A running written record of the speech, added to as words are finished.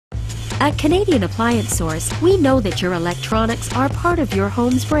At Canadian Appliance Source, we know that your electronics are part of your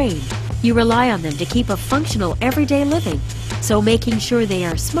home's brain. You rely on them to keep a functional everyday living, so making sure they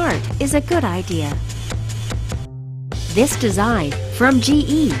are smart is a good idea. This design from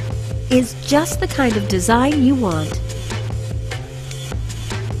GE is just the kind of design you want.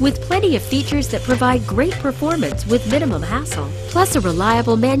 With plenty of features that provide great performance with minimum hassle, plus a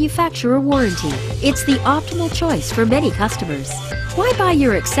reliable manufacturer warranty, it's the optimal choice for many customers. Why buy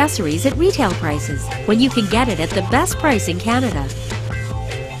your accessories at retail prices when you can get it at the best price in Canada?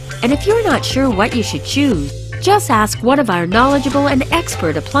 And if you're not sure what you should choose, just ask one of our knowledgeable and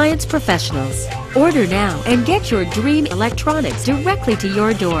expert appliance professionals. Order now and get your dream electronics directly to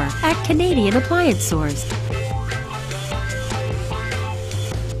your door at Canadian Appliance Source.